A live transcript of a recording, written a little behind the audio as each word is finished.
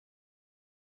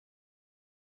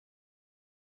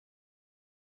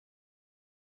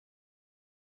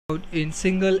in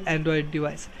single Android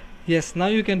device. Yes, now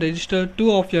you can register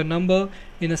two of your number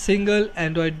in a single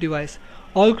Android device.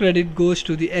 All credit goes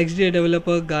to the XDA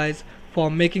developer guys for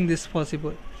making this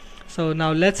possible. So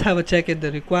now let's have a check at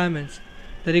the requirements.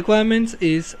 The requirements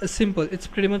is simple. It's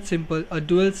pretty much simple. A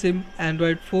dual SIM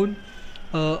Android phone,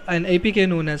 an APK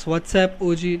known as WhatsApp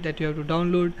OG that you have to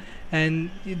download, and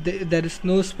there is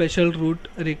no special root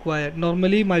required.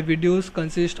 Normally my videos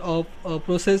consist of a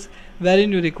process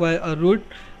wherein you require a root,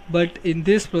 but in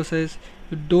this process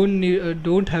you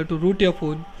don't have to root your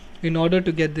phone in order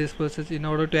to get this process, in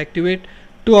order to activate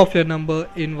two of your number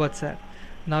in WhatsApp.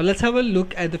 Now let's have a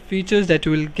look at the features that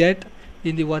you will get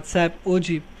in the WhatsApp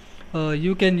OG.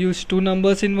 You can use two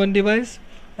numbers in one device,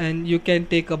 and you can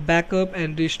take a backup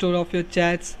and restore of your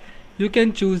chats. You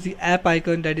can choose the app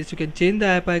icon, that is you can change the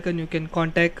app icon. You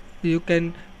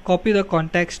can copy the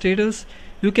contact status.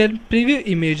 You can preview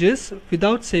images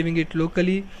without saving it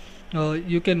locally.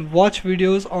 You can watch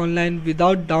videos online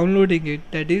without downloading it,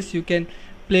 that is you can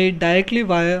play it directly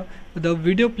via the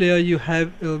video player you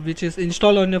have, which is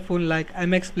installed on your phone, like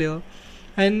MX Player,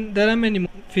 and there are many more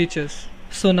features.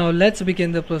 So now let's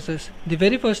begin the process. The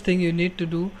very first thing you need to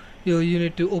do, you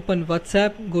need to open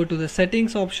WhatsApp, go to the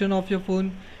settings option of your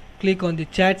phone, click on the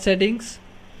chat settings,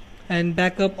 and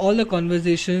back up all the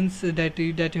conversations that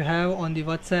you have on the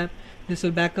WhatsApp. This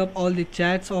will back up all the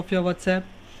chats of your WhatsApp.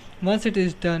 Once it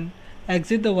is done,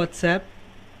 exit the WhatsApp.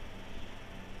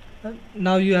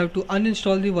 Now you have to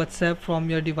uninstall the WhatsApp from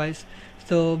your device.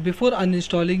 So before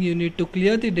uninstalling, you need to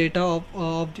clear the data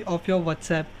of your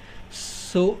WhatsApp.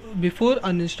 So before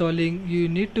uninstalling, you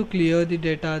need to clear the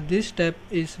data. This step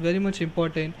is very much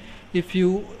important. If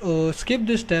you skip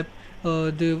this step,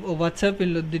 the WhatsApp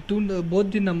will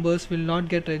both the numbers will not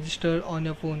get registered on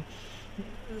your phone.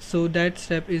 So that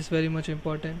step is very much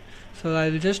important. So I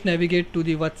will just navigate to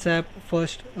the WhatsApp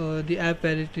first, the app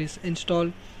where it is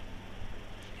installed.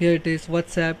 Here it is,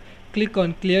 WhatsApp. Click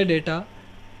on clear data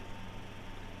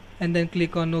and then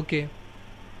click on OK.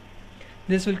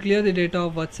 This will clear the data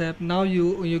of WhatsApp. Now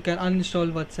you can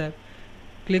uninstall WhatsApp.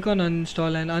 Click on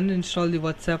uninstall and uninstall the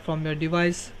WhatsApp from your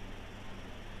device.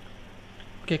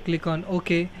 Okay, click on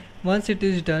OK. Once it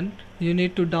is done, you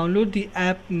need to download the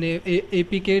app name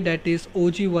APK, that is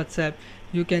OG WhatsApp.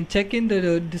 You can check in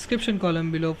the description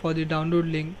column below for the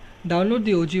download link. Download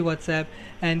the OG WhatsApp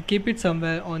and keep it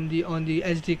somewhere on the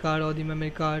SD card or the memory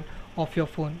card of your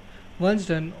phone. Once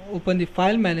done, open the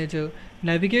file manager,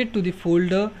 navigate to the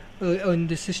folder on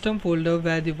the system folder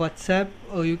where the WhatsApp,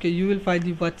 you will find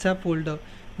the WhatsApp folder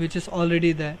which is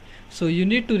already there. So you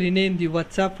need to rename the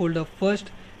WhatsApp folder first.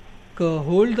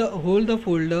 Hold the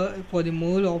folder for the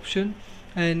more option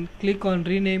and click on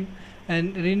rename,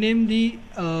 and rename the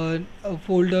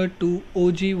folder to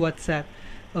OG WhatsApp.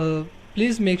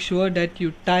 Please make sure that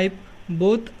you type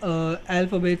both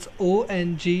alphabets O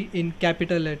and G in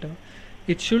capital letter.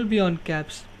 It should be on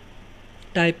caps.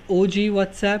 Type OG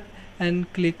WhatsApp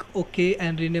and click OK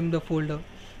and rename the folder.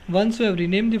 Once you have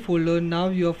renamed the folder, now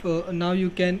you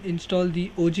can install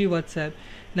the OG WhatsApp.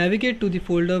 Navigate to the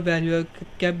folder where you have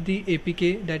kept the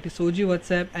APK, that is OG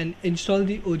WhatsApp, and install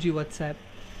the OG WhatsApp.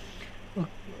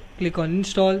 Click on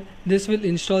install. This will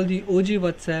install the OG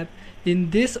WhatsApp. In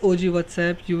this OG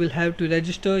WhatsApp, you will have to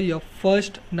register your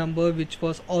first number which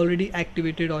was already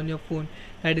activated on your phone.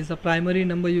 That is the primary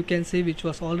number, you can say, which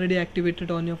was already activated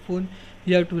on your phone.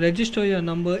 You have to register your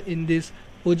number in this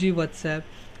OG WhatsApp.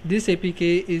 This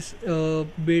APK is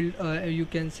built, you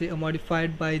can say,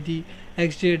 modified by the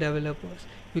XDA developers.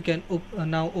 You can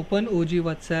now open OG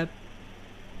WhatsApp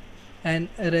and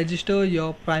register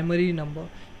your primary number.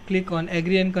 Click on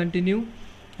agree and continue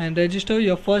and register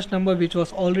your first number which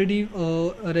was already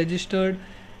registered,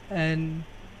 and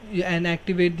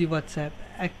activate the WhatsApp.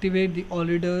 Activate the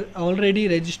already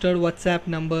registered WhatsApp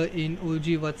number in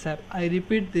OG WhatsApp. I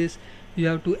repeat this, you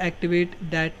have to activate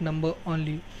that number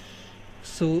only.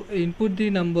 So input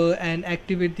the number and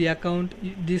activate the account.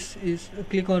 This is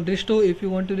click on restore if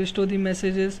you want to restore the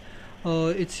messages.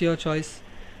 It's your choice.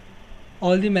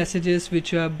 All the messages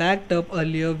which you have backed up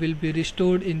earlier will be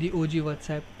restored in the OG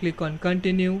WhatsApp. Click on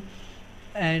continue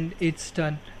and it's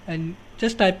done. And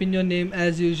just type in your name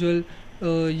as usual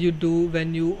you do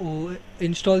when you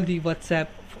install the WhatsApp.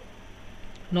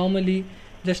 Normally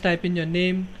just type in your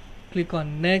name, click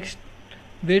on next,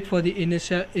 wait for the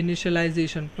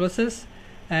initialization process,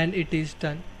 and it is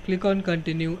done. Click on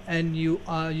continue and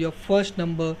your first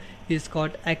number is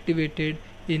got activated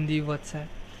in the WhatsApp.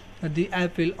 The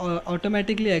app will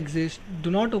automatically exist. Do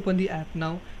not open the app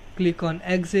now. Click on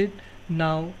exit.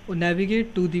 Now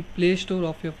navigate to the Play Store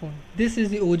of your phone. This is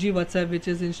the OG WhatsApp which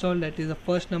is installed, that is the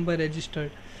first number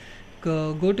registered.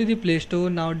 go to the Play Store.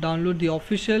 Now download the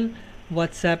official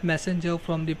WhatsApp Messenger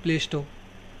from the Play Store.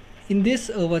 In this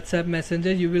WhatsApp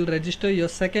Messenger, you will register your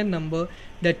second number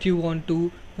that you want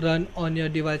to run on your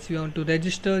device. You want to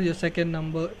register your second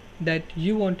number that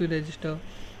you want to register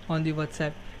on the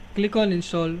WhatsApp. Click on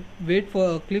install, click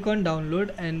on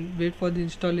download and wait for the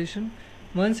installation.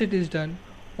 Once it is done,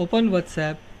 open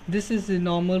WhatsApp. This is the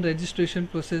normal registration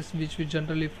process which we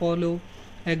generally follow.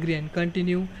 Agree and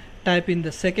continue. Type in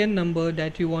the second number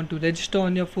that you want to register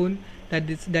on your phone. That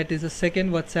is the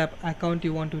second WhatsApp account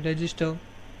you want to register.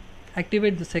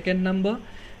 Activate the second number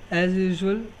as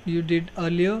usual you did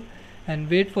earlier and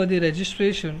wait for the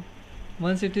registration.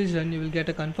 Once it is done, you will get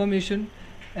a confirmation,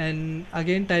 and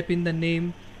again type in the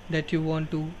name that you want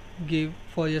to give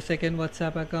for your second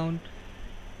WhatsApp account.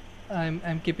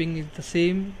 I'm keeping it the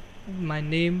same, my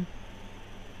name,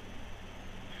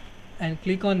 and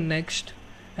click on next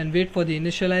and wait for the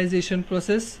initialization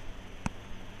process.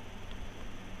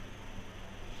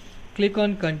 Click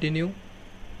on continue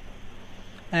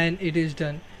and it is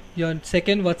done. Your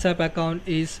second WhatsApp account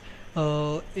is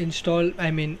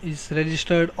is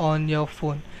registered on your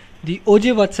phone. The OG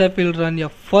WhatsApp will run your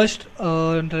first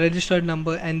registered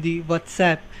number, and the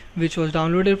WhatsApp which was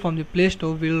downloaded from the Play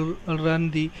Store will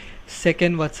run the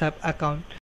second WhatsApp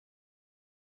account.